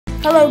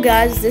Hello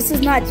guys, this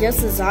is not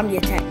just a zombie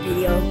attack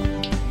video.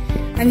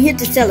 I'm here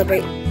to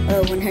celebrate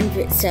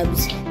 100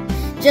 subs,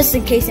 just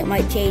in case it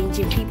might change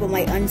and people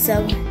might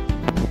unsub.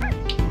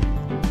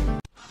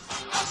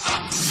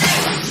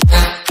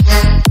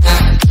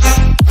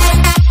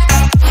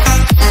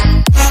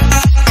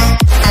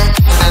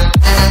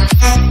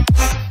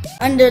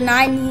 Under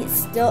 90,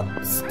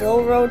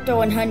 still road to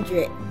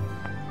 100.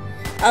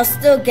 I'll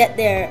still get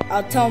there.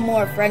 I'll tell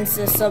more friends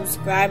to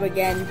subscribe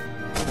again.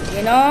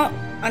 You know,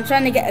 I'm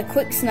trying to get a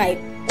quick snipe.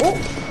 Oh,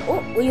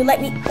 will you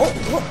let me? Oh,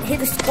 hit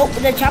the scope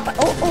with the chopper.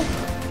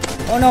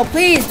 Oh no,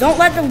 please don't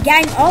let them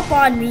gang up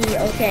on me.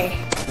 Okay,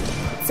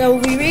 so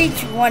we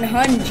reached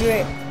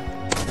 100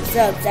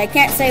 subs. I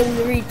can't say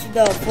we reached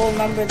the full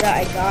number that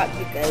I got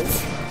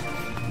because,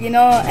 you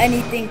know,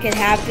 anything could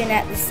happen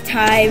at this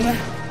time,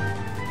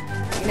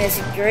 and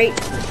it's great.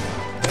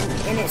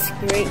 And it's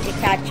great to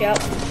catch up.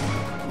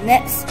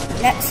 Next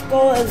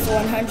goal is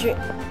 100.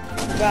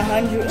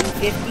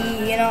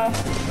 150, you know,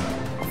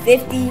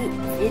 50.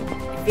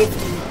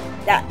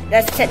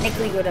 That's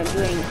technically what I'm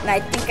doing. And I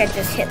think I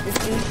just hit this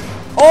dude.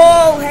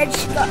 Oh,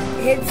 headshot.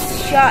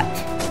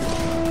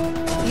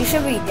 You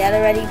should be dead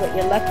already, but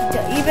you're lucky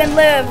to even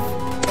live.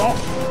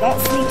 Don't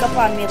sneak up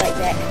on me like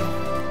that.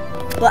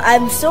 But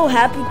I'm so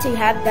happy to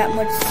have that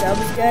much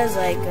subs, guys.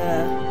 Like,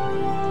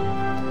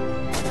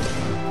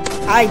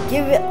 I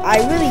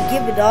really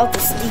give it all to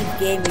Steve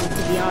Gaming,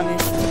 to be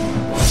honest.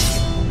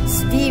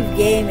 Steve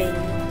Gaming.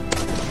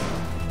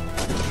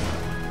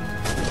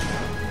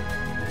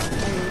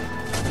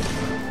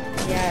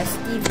 Yeah,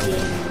 Steve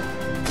Gaming.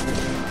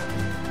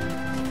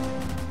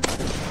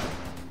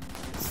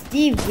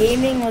 Steve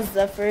Gaming was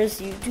the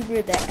first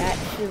YouTuber that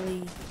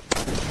actually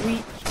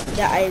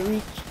I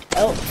reached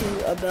out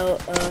to about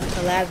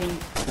collabing.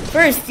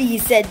 First he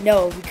said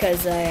no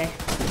because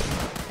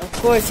of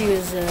course he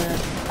was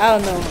I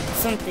don't know,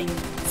 something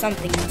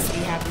must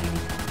be happening.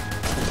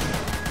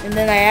 And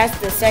then I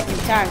asked the second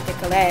time to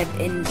collab,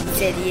 and he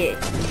said yeah.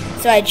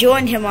 So I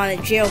joined him on a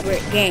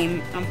jailbreak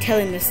game. I'm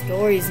telling the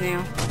stories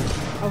now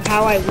of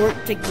how I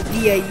worked to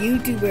be a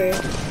YouTuber.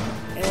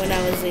 And when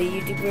I was a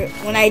YouTuber,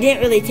 when I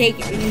didn't really take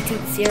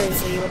YouTube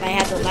seriously, when I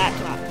had the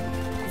laptop.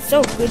 It's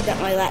so good that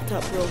my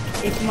laptop broke.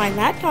 If my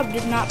laptop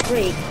did not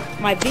break,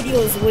 my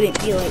videos wouldn't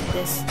be like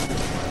this.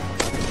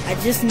 I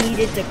just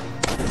needed to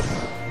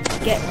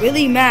get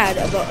really mad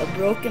about a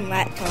broken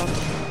laptop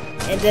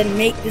and then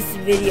make this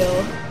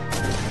video.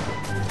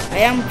 I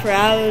am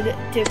proud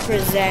to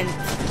present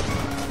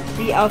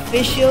the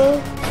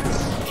official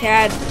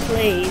CAD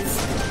Plays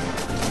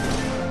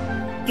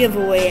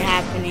giveaway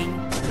happening.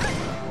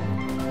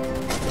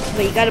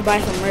 But you gotta buy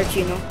some merch,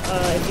 you know.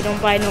 If you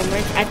don't buy no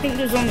merch, I think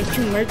there's only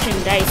 2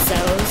 merchandise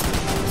sales.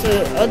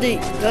 So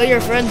tell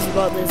your friends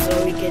about this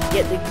so we can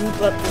get the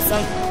group up to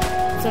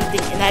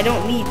something. And I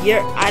don't need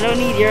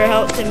your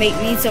help to make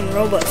me some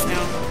Robux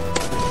now.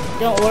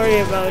 Don't worry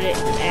about it.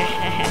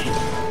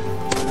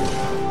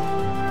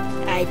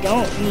 I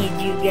don't need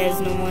you guys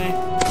no more.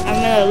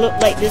 I'm gonna look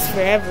like this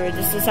forever.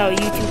 This is how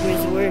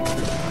YouTubers work.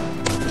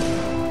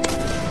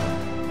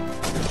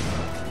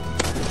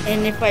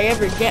 And if I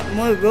ever get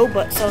more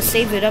Robux, I'll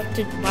save it up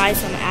to buy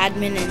some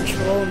admin and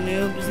troll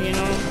noobs, you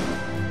know.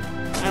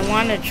 I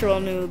want to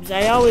troll noobs.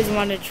 I always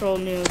want to troll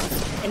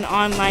noobs in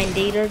online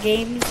data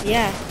games.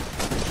 Yeah.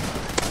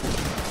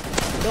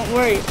 Don't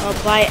worry,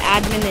 I'll buy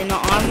admin in an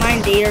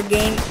online data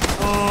game.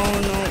 Oh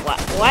no,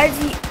 why is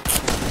he?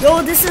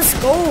 Yo, this is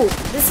gold.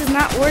 This is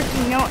not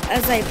working out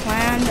as I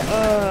planned.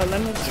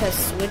 Let me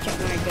just switch up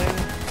my gun.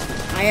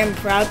 I am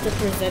proud to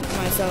present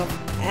myself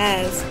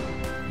as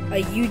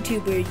a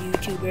YouTuber.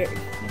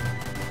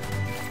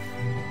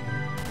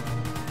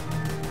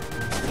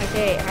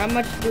 Okay, how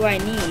much do I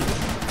need?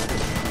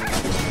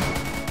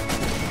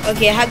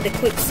 Okay, I have the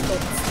quick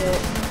scope still.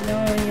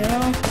 No,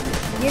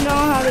 you know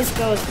how this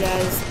goes,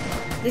 guys.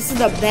 This is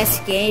the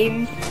best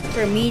game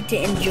for me to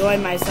enjoy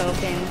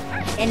myself in.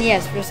 And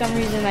yes, for some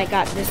reason I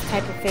got this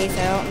type of face.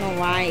 I don't know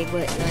why,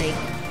 but like,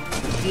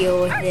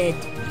 deal with it.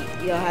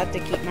 You'll have to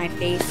keep my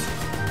face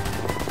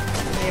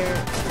there.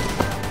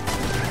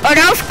 Or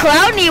else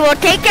Clowny will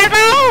take it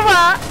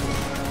over!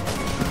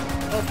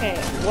 Okay,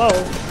 whoa.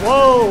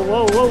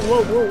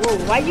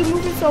 Why are you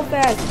moving so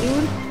fast,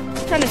 dude?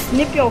 I'm trying to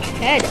snip your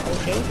head,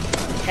 okay?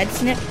 Head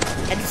snip.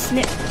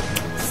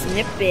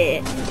 Snip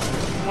it.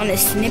 Wanna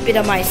snip it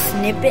on my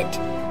snippet?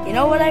 You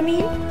know what I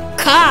mean?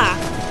 Car.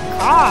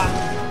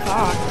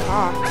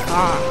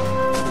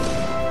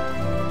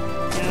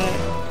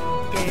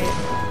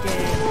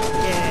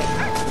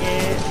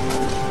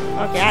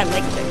 Okay, I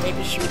like the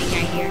baby shooting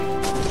I hear.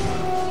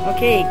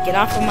 Okay, get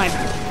off of my...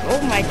 Oh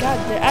my god,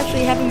 they're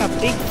actually having a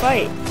big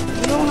fight.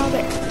 You know how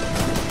they...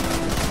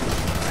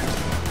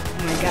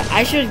 Oh my god,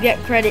 I should get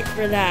credit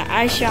for that.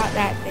 I shot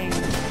that thing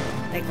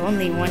like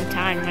only one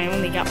time. I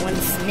only got one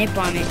snip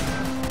on it.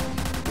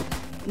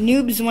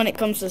 Noobs when it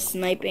comes to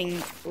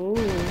sniping. Ooh.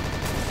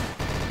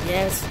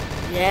 Yes.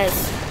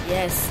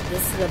 This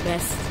is the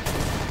best.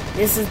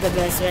 This is the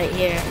best right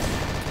here.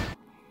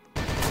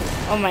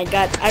 Oh my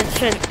god, I'm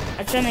trying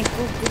to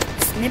go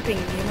snipping,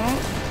 you know?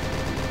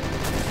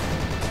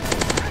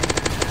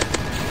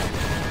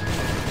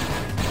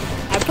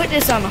 put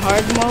this on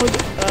hard mode,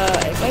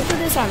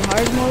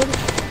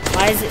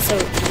 why is it so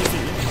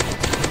easy?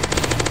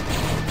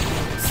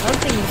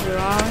 Something's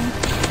wrong.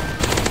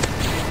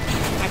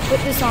 I put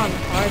this on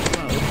hard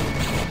mode.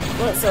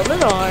 Well, it's a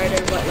little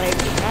harder, but like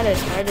not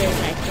as hard as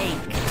I think.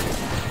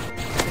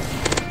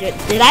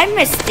 Did I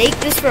mistake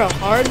this for a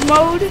hard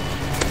mode?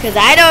 Cause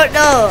I don't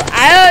know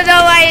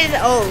why it's,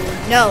 oh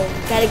no,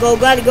 gotta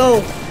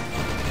go.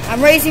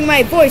 I'm raising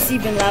my voice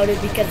even louder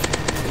because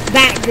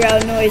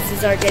background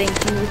noises are getting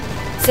too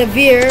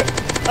severe.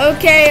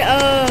 Okay,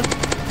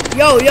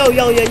 yo,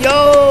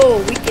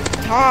 we can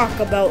talk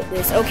about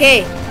this.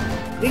 Okay,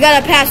 we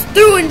gotta pass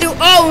through and do,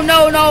 oh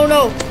no,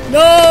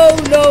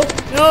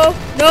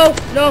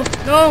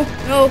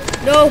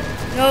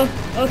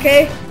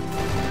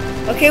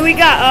 okay, we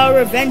got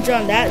revenge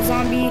on that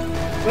zombie.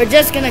 We're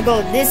just gonna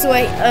go this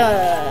way.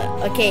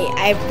 Okay,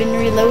 I've been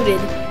reloaded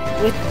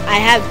with, I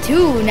have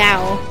 2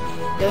 now.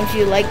 Don't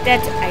you like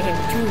that? I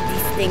have 2 of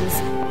these things.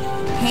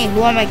 Hey,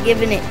 who am I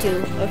giving it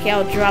to? Okay,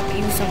 I'll drop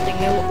you something.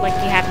 You look like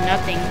you have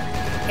nothing.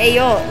 Hey,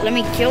 yo, let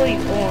me kill you.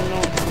 Oh,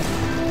 no.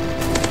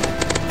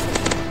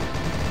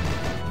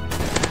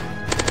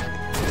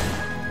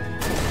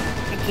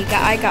 Okay,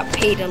 I got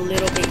paid a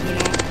little bit, you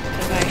know,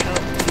 because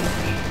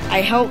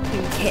I helped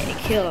him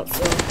kill,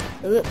 so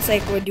it looks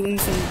like we're doing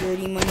some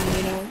dirty money,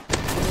 you know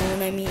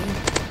what I mean?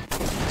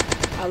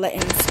 I'll let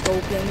him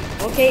scope him.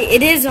 Okay,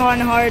 it is on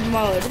hard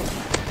mode.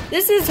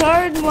 This is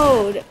hard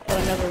mode. Oh,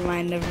 never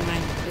mind.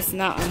 It's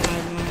not on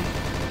hard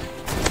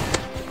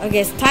mode. Okay,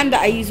 it's time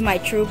that I use my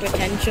true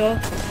potential.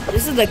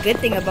 This is the good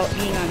thing about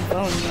being on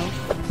phone, you know?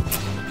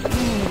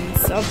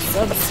 Sub.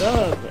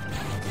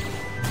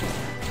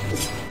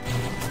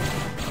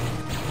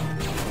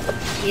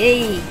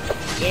 Yay.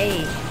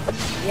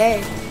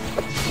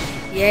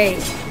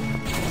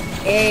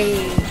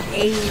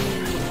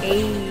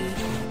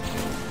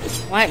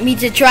 Want me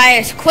to try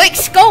a quick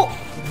scope?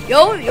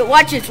 Yo,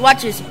 watch this.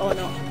 Oh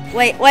no.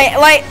 Wait. Okay,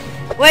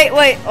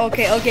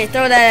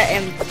 throw that at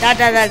him. Da.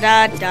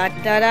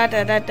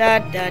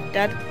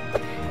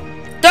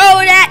 Throw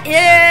that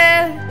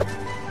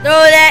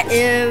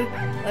here.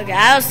 Okay,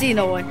 I don't see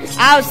no one.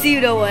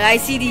 I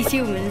see these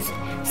humans.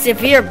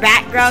 Severe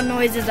background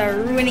noises are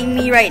ruining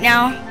me right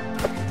now.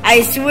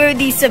 I swear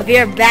these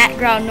severe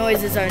background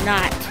noises are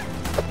not.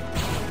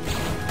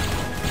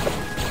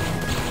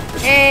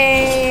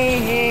 Hey,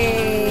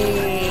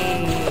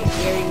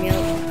 dairy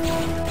milk.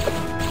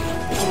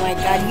 Oh my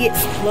god, he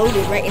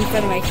exploded right in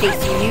front of my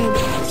face. You knew.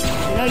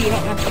 You know you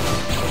don't have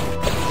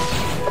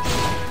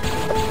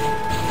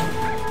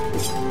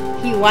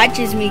to. He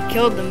watches me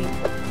kill them.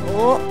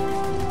 Oh,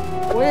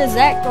 where is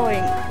that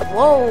going?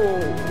 Whoa,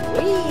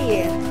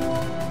 wee.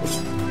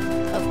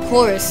 Of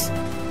course,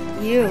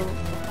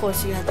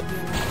 you have to be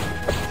alive.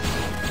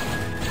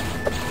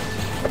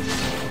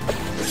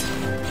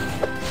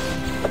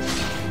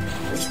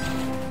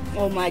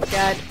 Oh my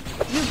god.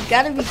 You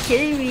gotta be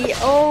kidding me.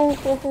 Oh.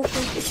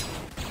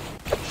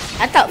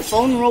 I thought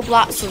phone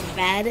Roblox was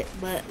bad,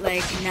 but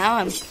like now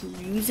I'm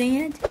using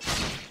it.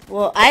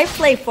 Well, I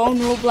play phone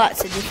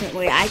Roblox a different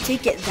way. I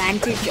take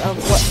advantage of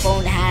what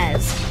phone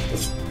has.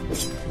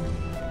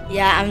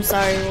 Yeah, I'm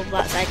sorry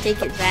Roblox. I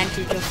take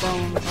advantage of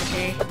phone,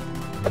 okay?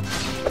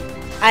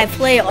 I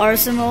play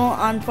Arsenal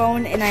on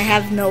phone and I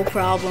have no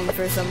problem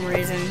for some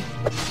reason.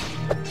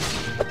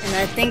 And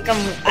I think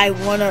I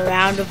won a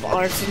round of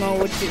Arsenal,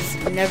 which has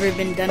never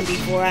been done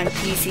before on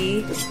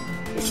PC.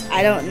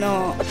 I don't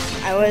know.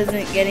 I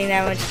wasn't getting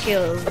that much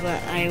kills,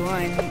 but I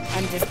won.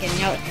 I'm just kidding.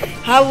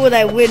 How would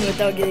I win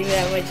without getting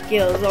that much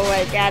kills? Oh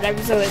my god, I'm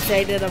so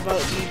excited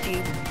about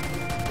YouTube.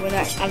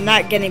 I'm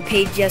not getting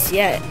paid just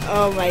yet.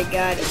 Oh my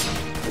god.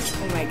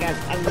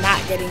 I'm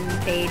not getting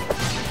paid.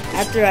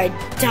 After I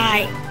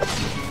die.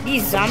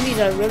 These zombies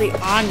are really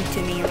on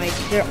to me. Like,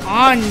 they're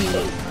on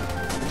me.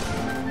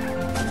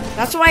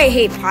 That's why I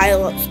hate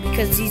pile-ups,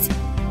 because these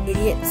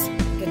idiots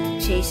get to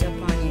chase up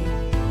on you.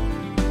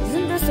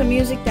 Isn't this the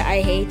music that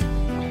I hate?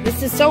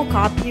 This is so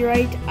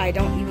copyright, I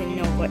don't even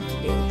know what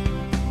to do.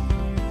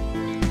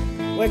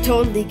 We're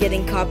totally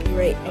getting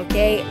copyright,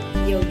 okay?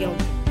 Yo.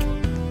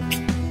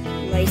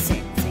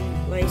 Licensing.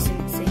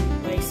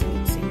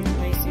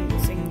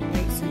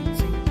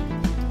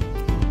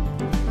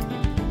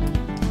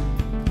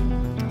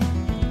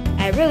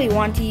 I really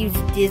want to use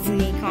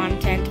Disney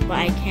content, but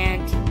I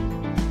can't.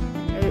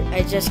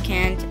 I just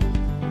can't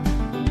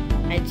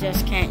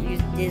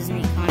use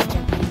Disney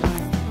content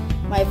anymore.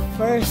 My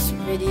first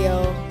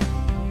video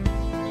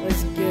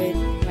was good.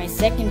 My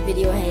second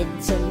video had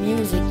some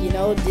music, you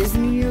know,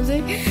 Disney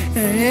music.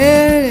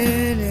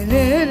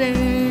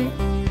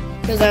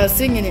 Because I was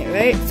singing it,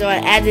 right? So I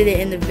added it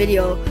in the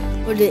video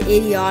for the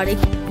idiotic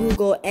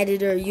Google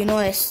editor. You know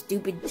that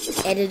stupid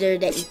editor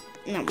that you...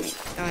 Oh my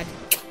god.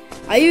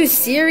 Are you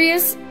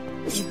serious?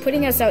 You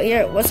putting us out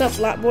here? What's up,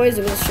 Lot Boys?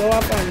 We'll show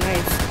off our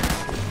knives.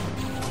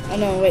 Oh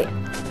no, wait.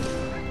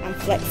 I'm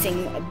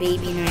flexing a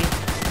baby knife.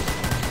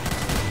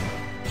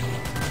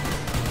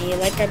 Do you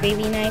like our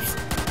baby knives?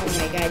 Oh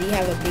my god, you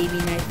have a baby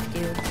knife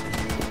too.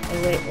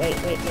 Oh, wait.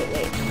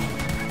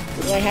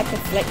 Do I have to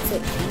flex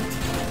with heat?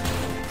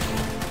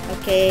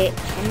 Okay,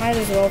 I might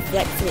as well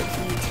flex with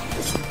heat.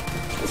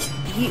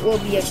 Heat will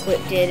be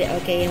equipped.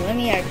 Okay, let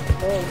me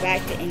go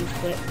back to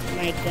equip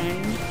my gun.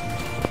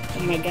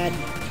 Oh my god.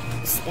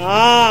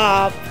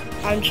 Stop!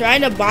 I'm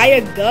trying to buy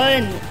a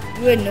gun.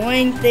 You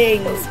annoying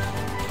things.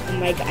 Oh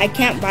my god, I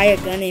can't buy a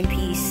gun in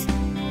peace.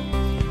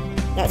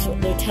 That's what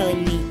they're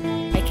telling me.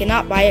 I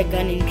cannot buy a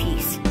gun in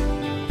peace.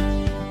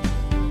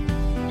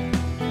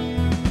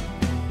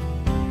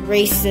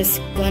 Racist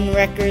gun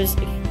wreckers.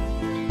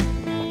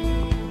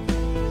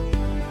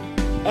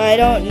 I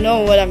don't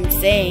know what I'm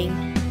saying.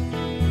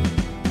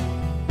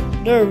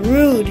 They're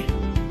rude.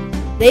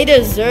 They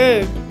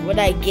deserved what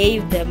I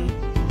gave them.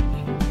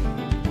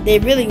 They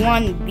really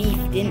wanted beef,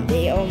 didn't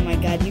they? Oh my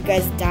god, you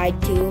guys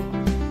died too.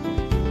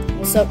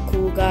 What's up,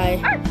 cool guy?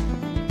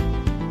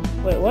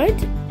 Wait, what?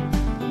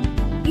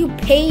 You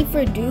pay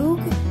for Doog?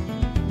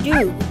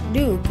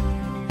 Doog.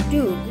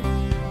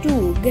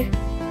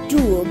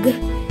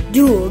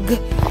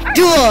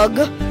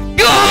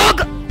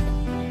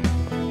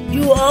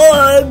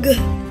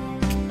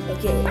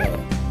 Okay,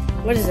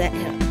 what is that?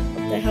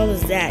 What the hell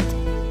is that?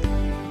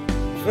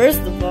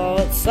 First of all,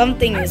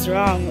 something is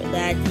wrong with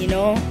that, you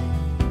know?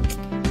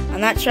 I'm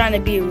not trying to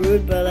be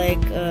rude, but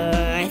like,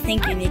 I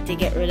think you need to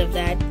get rid of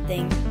that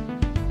thing.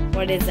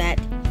 What is that?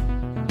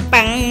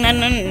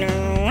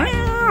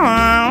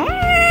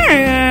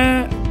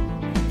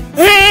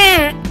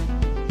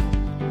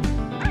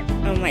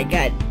 Oh my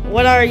god.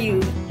 What are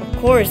you?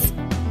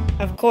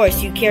 Of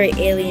course, you carry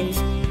aliens.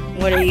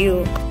 What are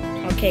you?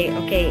 Okay.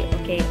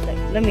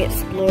 Let me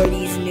explore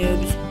these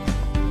noobs.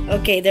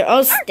 Okay, they're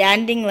all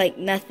standing like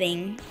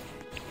nothing.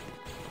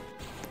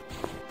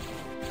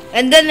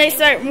 And then they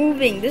start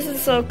moving. This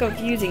is so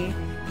confusing.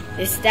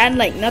 They stand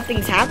like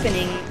nothing's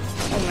happening.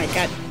 Oh my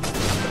god.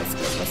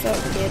 What's up,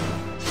 kid?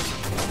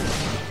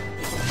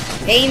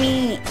 Pay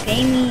me.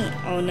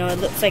 Oh no, it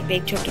looks like they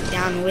took it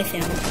down with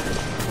him.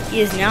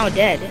 He is now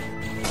dead.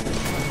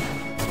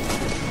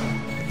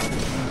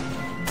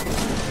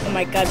 Oh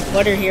my god,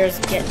 butter heroes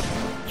get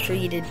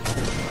treated.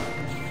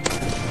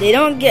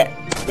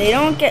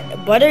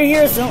 Butter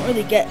heroes don't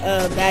really get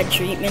bad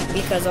treatment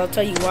because I'll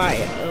tell you why.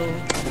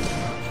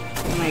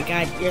 Oh my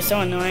god, you're so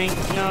annoying.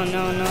 No.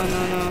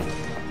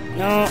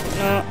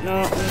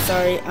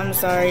 I'm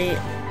sorry.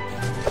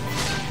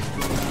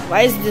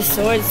 Why is this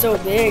sword so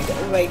big?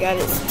 Oh my god,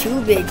 it's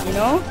too big, you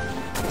know?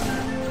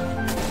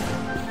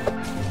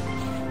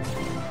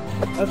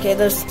 Okay,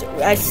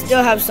 I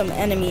still have some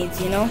enemies,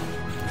 you know?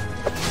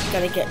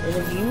 Gotta get rid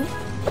of you.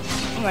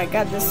 Oh my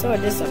god, this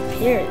sword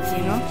disappears,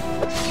 you know?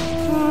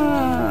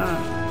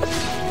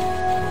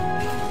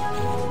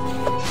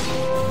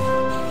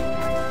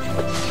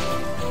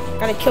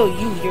 Gotta kill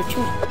you. You're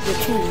too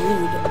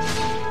rude.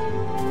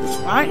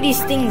 Why aren't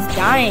these things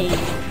dying?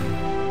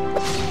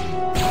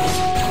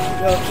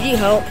 Yo, can you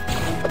help?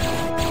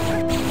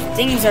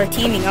 Things are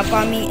teaming up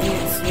on me and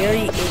it's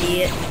very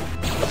idiot.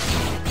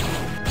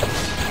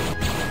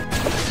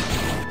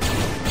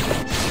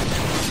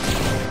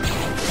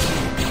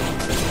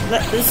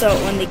 Let this out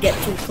when they get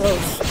too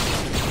close.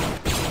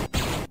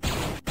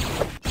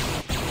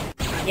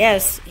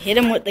 Yes, hit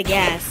him with the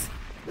gas.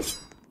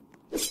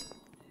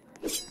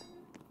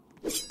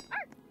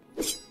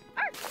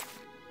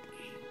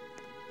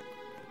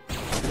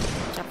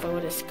 Chopper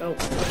with a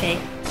scope. Okay.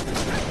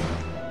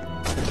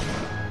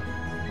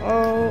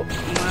 Oh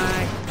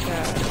my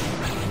god.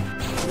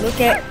 Look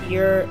at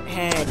your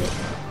head.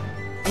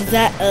 Is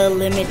that a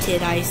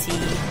limited I see?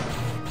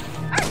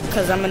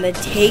 Because I'm gonna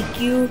take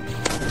you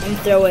and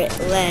throw it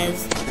lead.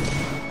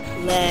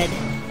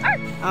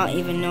 I don't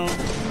even know.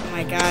 Oh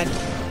my god.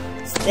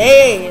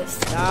 Stay!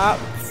 Stop!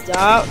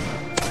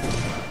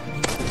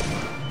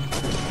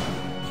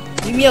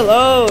 Leave me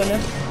alone!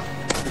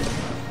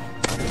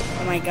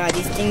 Oh my god,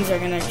 these things are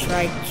gonna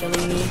try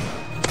killing me.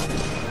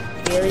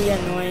 Very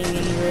annoying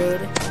and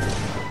rude.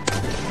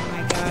 Oh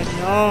my god,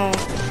 no!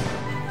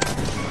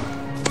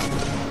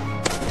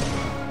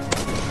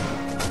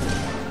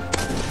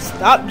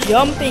 Stop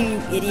jumping, you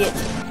idiot!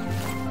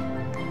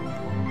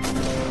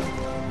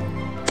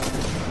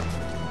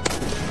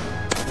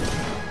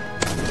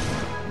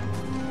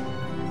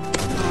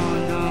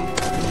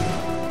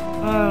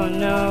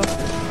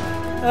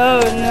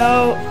 Oh no.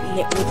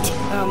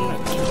 I'm gonna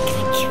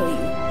kill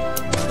you.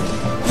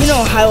 You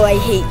know how I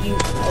hate you.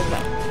 Oh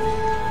my.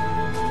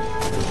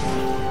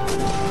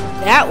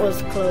 That was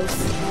close.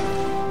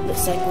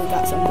 Looks like we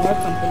got some more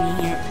company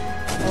here.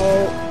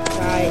 Oh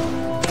god.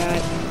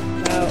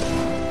 No.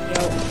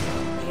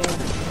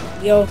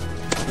 Yo,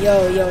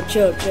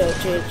 chill.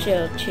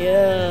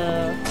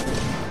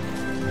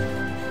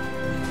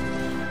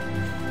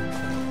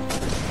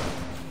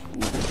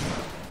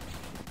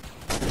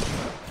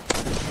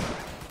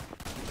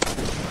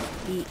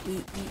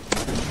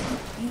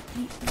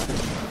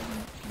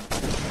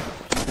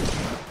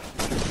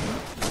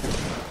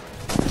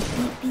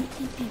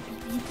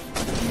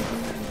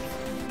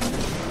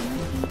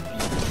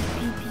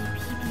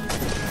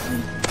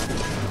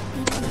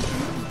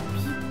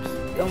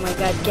 Oh my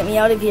god, get me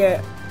out of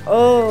here.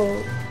 Oh,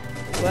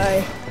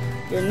 why?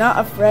 You're not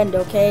a friend,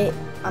 okay?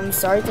 I'm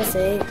sorry to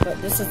say,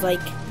 but this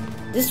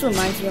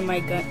reminds me of my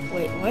gun.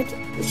 Wait, what?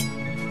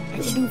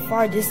 I can do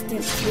far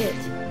distance hit.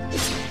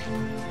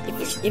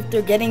 If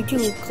they're getting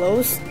too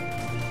close,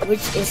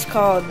 which is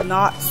called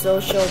not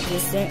social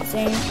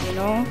distancing, you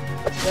know?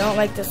 They don't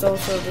like the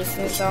social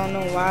distance, I don't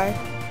know why,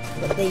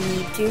 but they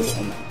need to.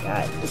 Oh my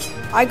god.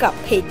 I got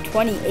paid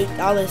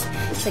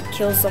 $28 to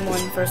kill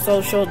someone for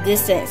social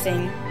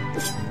distancing.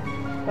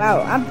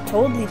 Wow, I'm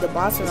totally the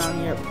boss around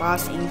here.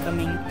 Boss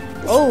incoming.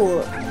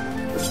 Oh!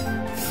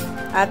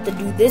 I have to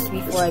do this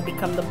before I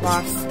become the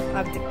boss.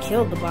 I have to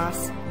kill the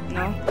boss, you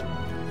know?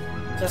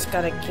 Just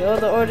gotta kill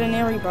the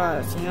ordinary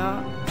boss, you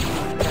know?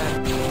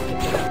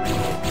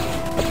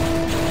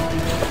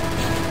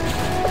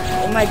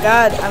 Oh my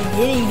god, I'm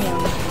hitting him.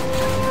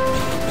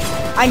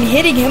 I'm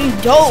hitting him,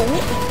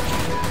 don't!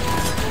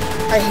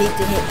 I hate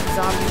to hit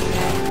zombie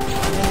man.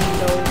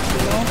 Though,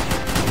 you know?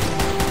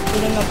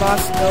 Hitting a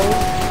boss, though. Oh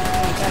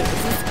my god,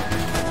 is this...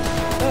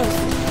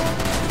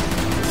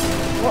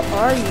 What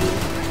are you?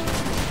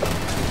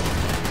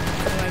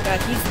 Oh my god,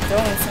 he's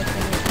throwing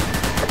something.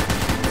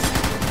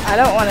 I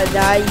don't want to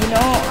die, you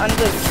know? I'm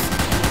just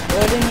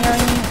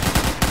ordinary.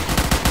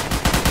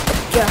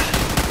 Yeah.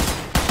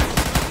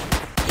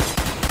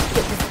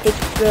 Get the thick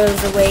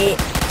girls away.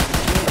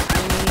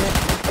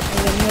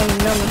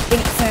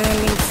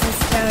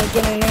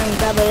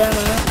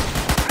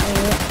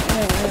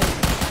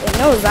 It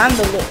knows I'm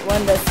the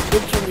one that's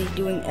literally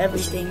doing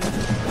everything.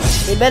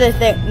 They better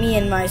thank me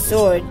and my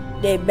sword.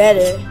 They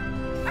better.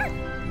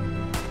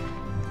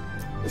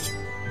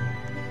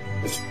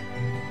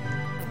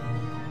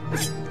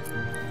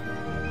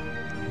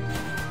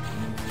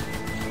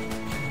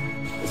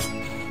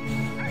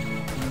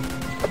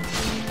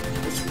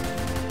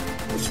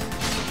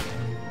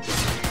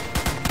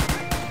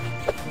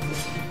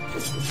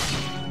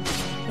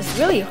 It's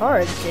really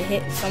hard to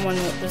hit someone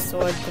with the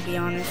sword, to be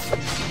honest.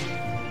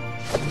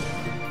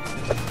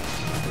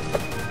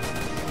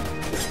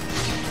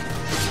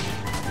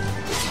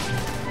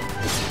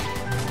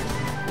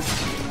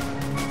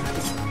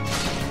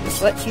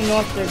 This lets you know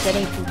if they're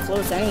getting too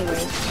close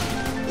anyway.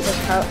 Look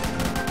how...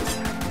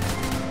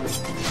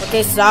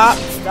 Okay, stop,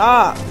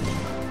 stop.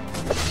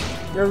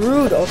 You're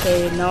rude.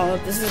 Okay, no,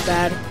 this is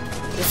bad.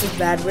 This is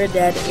bad. We're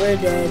dead. We're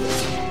dead.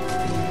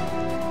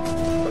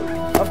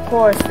 Of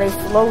course, they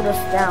slowed us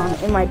down.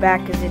 And my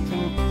back is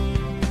itching.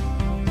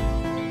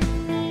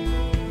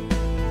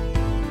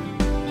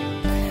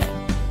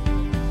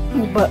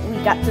 But we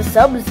got the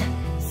subs.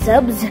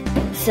 Subs.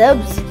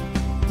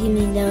 Give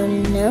me no.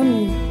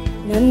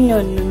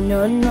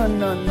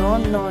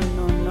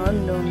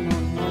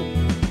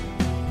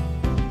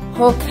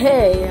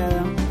 Okay,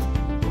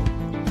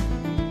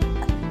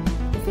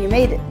 if you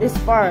made it this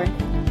far,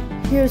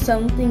 here's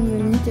something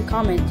you need to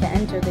comment to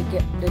enter the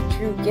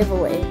true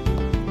giveaway.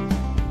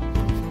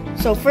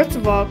 So first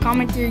of all,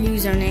 comment your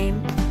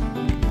username,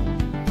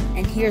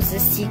 and here's the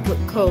secret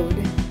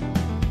code.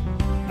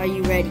 Are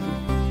you ready?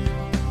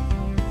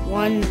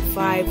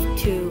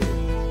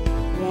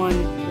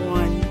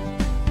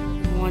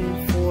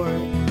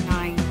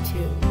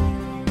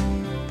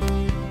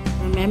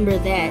 152111492. Remember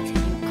that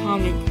and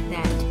comment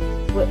that.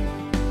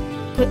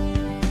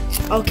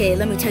 Okay,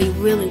 let me tell you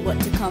really what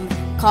to comment.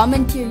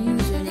 Comment your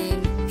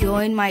username,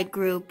 join my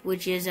group,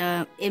 which is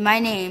in my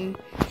name.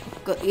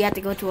 You have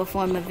to go to a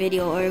form of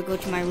video or go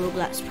to my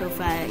ROBLOX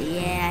profile.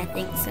 Yeah, I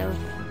think so.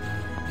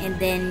 And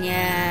then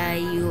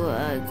you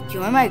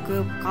join my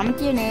group, comment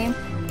your name,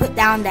 put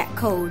down that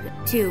code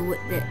too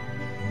with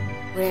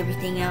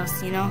everything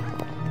else, you know.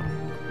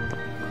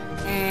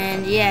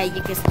 And yeah,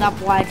 you can stop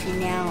watching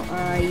now.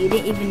 You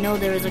didn't even know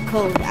there was a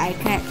code. I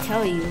can't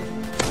tell you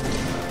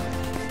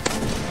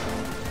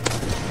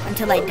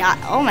until I die.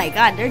 Oh my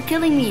god, they're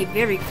killing me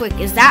very quick.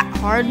 Is that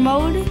hard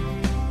mode?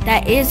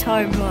 That is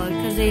hard mode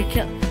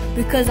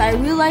because I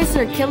realize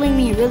they're killing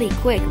me really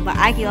quick, but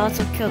I can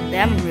also kill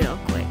them real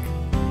quick.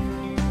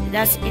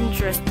 That's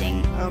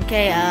interesting.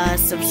 Okay,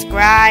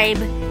 subscribe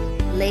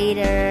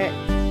later.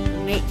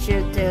 Make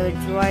sure to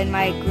join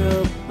my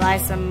group, buy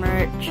some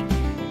merch.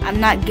 I'm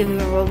not giving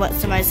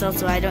Robux to myself,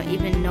 so I don't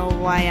even know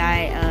why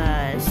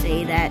I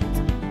say that.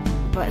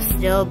 But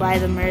still, buy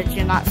the merch.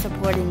 You're not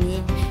supporting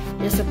me.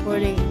 You're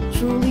supporting,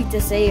 truly to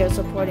say, you're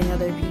supporting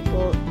other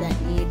people that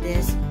need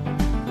this.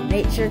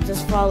 Make sure to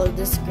follow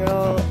this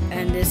girl,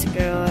 and let's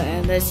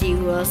see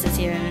who else is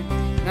here.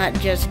 And not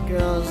just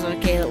girls.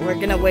 Okay, we're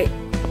gonna wait.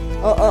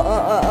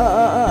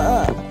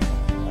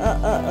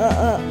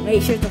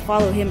 Make sure to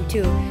follow him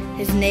too.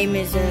 His name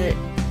is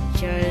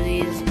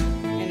Charlie's,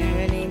 and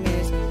her name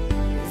is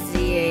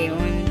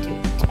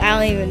ZA12. I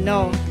don't even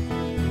know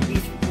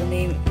these people's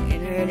name,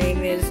 and her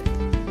name is.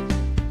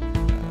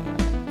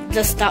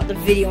 Just stop the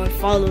video and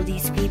follow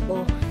these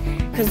people,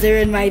 cause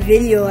they're in my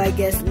video, I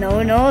guess.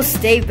 No,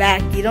 stay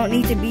back. You don't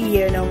need to be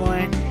here no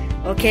more.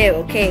 Okay,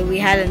 we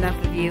had enough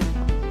of you.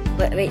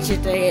 But make sure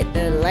to hit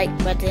the like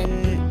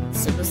button,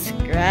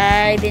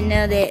 subscribe, and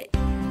know that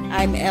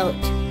I'm out.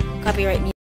 Copyright me.